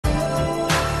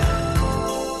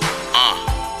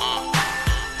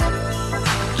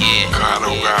I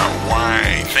don't got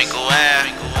wine. Finkel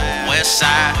Ave, West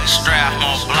Side,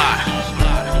 Strathmore Block.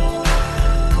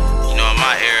 You know, in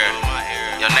my era,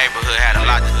 your neighborhood had a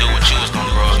lot to do with what you was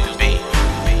gonna grow up to be.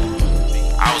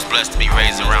 I was blessed to be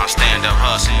raised around stand-up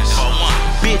hustling.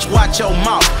 Bitch, watch your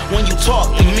mouth when you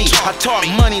talk to me. I talk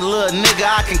money, little nigga,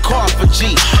 I can call for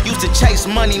G. Used to chase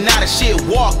money, now the shit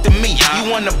walk to me. You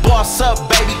wanna boss up,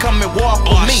 baby, come and walk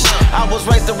with me. I was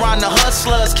raised around the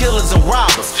hustlers, killers, and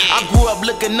robbers. I grew up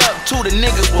looking up to the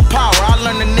niggas with power. I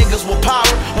learned the niggas with power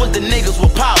was the niggas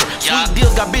with power. Sweet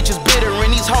deals got bitches bitter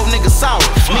and these whole niggas sour.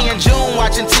 Me and June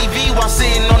watching TV while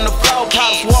sitting on the floor.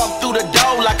 Pops walk through the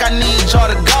door like I need y'all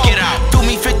to go. Threw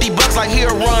me 50 bucks like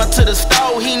he'll run to the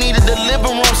store. He needed the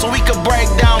living room so we could break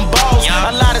down balls.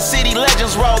 A lot of city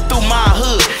legends roll through my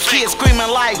hood. Kids screaming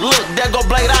like, look, there go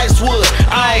Blade Icewood.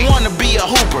 I don't wanna be a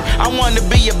hooper, I wanna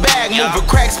be a bag mover.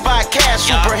 Crack spot, cash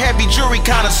super, heavy jewelry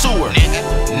connoisseur.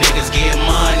 Niggas get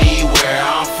money where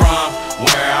I'm from,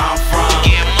 where I'm from.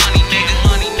 Get money, nigga,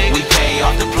 money, nigga. We pay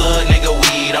off the plug, nigga,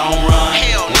 we don't run.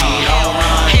 Hell no, we don't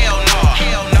run. Hell no,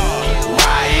 hell no.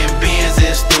 Riding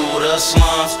Benzes through the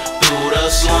slums, through the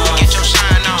slums. Get your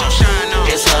shine on,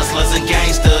 It's hustlers and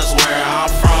gangsters where I'm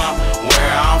from,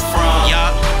 where I'm from.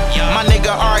 My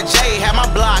nigga RJ had my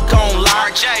block on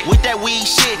lock. With that weed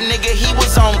shit, nigga, he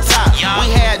was on top. We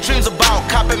had dreams about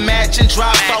copping matching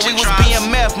drops. Thought we was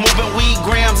BMF, moving weed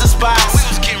grams and spots. We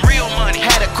was getting real money.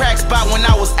 Had a crack spot when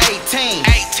I was 18.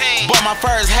 Bought my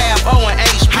first half O and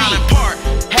HP.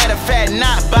 Had a fat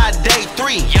knot by day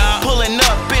 3. Pulling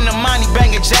up in the money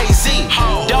banging Jay-Z.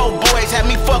 Dope boys had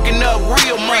me fucking up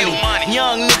real money.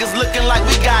 Young niggas looking like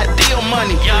we got deal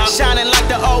money. Shining like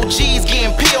the OGs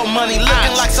getting pill money.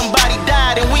 Looking like somebody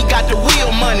died and we got the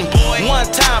real money. One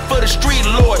time for the street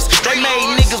lords. They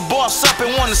made niggas boss up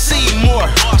and wanna see more.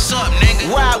 Boss up,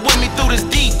 nigga. Ride with me through this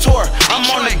detour. I'm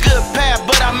on a good path,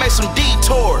 but I made some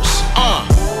detours.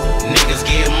 Niggas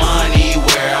get money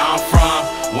where I'm from,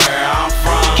 where I'm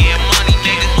from. Get money,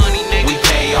 nigga, money, nigga. We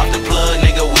pay off the plug,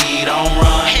 nigga, we don't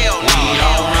run. Hell no, we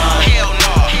don't run. Hell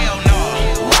no, hell no.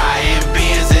 Riding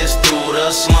Benzes through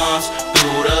the slums,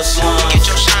 through the slums. Get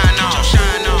your shine on,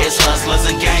 It's hustlers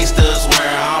and gangsters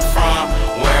where I'm from,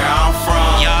 where I'm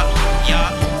from. Yeah.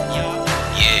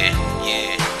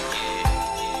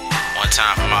 One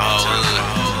time for my whole hood.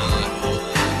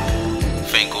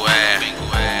 Finkel Ave.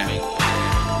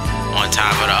 One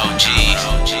time for the OGs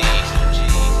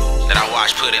that I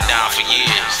watched put it down for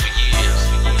years.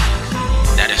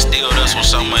 That instilled us with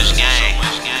so much game.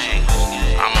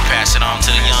 I'ma pass it on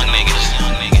to the young niggas.